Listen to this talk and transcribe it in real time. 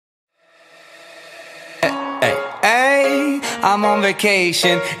I'm on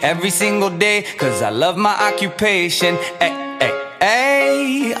vacation every single day, cause I love my occupation.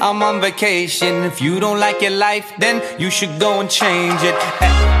 Hey, I'm on vacation. If you don't like your life, then you should go and change it.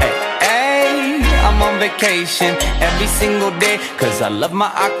 Hey, I'm on vacation every single day, cause I love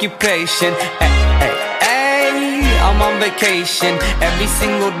my occupation. Hey, I'm on vacation every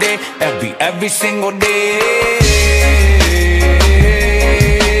single day, every single day.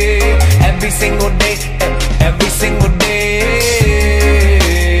 Every single day, every single day.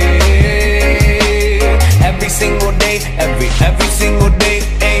 Every single day, every single day.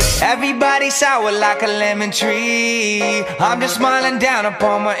 Everybody sour like a lemon tree. I'm just smiling down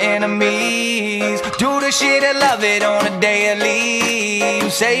upon my enemies. Do the shit and love it on a daily.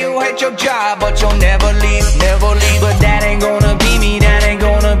 Say you hate your job, but you'll never leave, never leave. But that ain't gonna be me, that ain't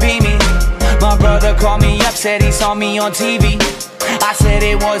gonna be me. My brother called me up, said he saw me on TV. I said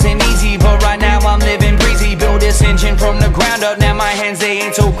it wasn't easy, but right now I'm living breezy. Build this engine from the ground up, now my hands, they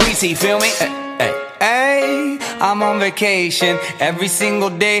ain't so greasy, feel me? Hey, I'm on vacation every single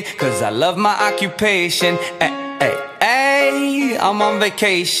day, cause I love my occupation. Hey, I'm on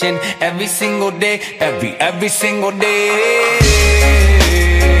vacation every single day, every single day.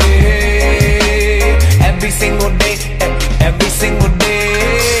 Every single day, every single day.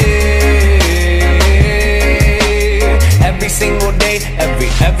 Every single day,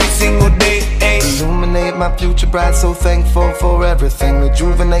 every single day. Illuminate my future bright, so thankful for everything.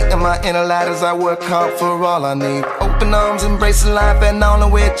 Rejuvenating my inner light as I work hard for all I need. Open arms, embracing life and all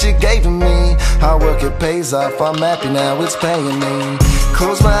of which you gave to me. Hard work, it pays off, I'm happy now, it's paying me.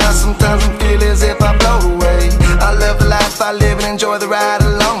 Close my eyes sometimes and feel as if I float away. I love the life I live and enjoy the ride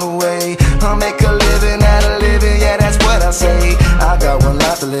along the way. I'll make a living out of living, yeah, that's what I say. I got one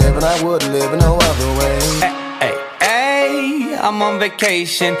life to live and I wouldn't live in no other way. I'm on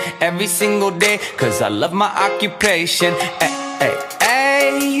vacation every single day, cause I love my occupation.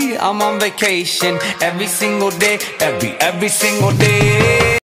 Hey, I'm on vacation every single day, every single day.